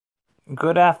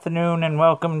Good afternoon and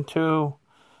welcome to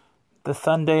the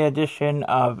Sunday edition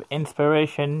of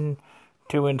Inspiration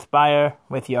to Inspire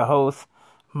with your host,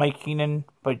 Mike Keenan,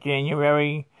 for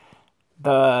January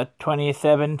the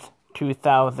 27th,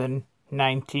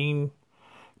 2019.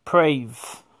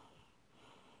 Praise.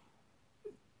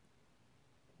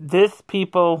 This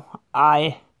people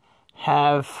I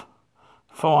have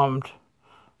formed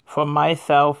for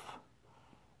myself,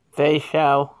 they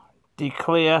shall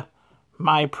declare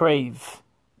my praise.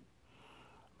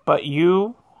 But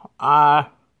you are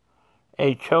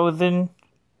a chosen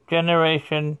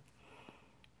generation,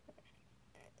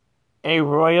 a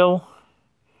royal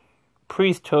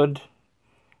priesthood,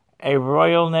 a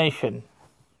royal nation,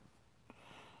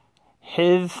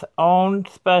 his own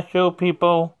special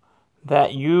people,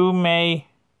 that you may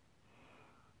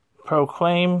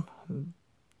proclaim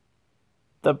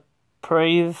the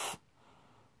praise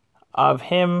of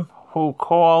him who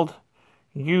called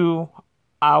you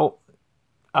out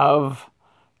of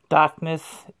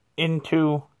darkness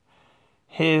into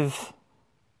his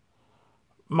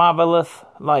marvelous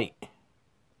light.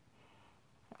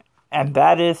 And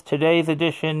that is today's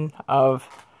edition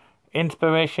of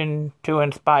Inspiration to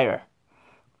Inspire.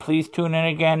 Please tune in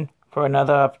again for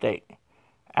another update.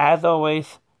 As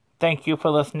always, thank you for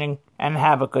listening and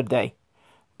have a good day.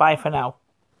 Bye for now.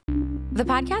 The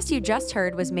podcast you just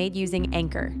heard was made using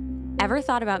Anchor. Ever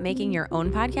thought about making your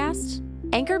own podcast?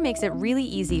 Anchor makes it really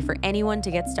easy for anyone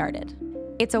to get started.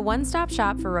 It's a one-stop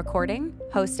shop for recording,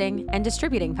 hosting, and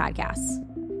distributing podcasts.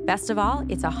 Best of all,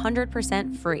 it's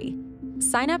 100% free.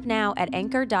 Sign up now at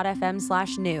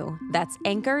anchor.fm/new. That's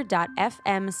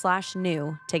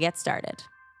anchor.fm/new to get started.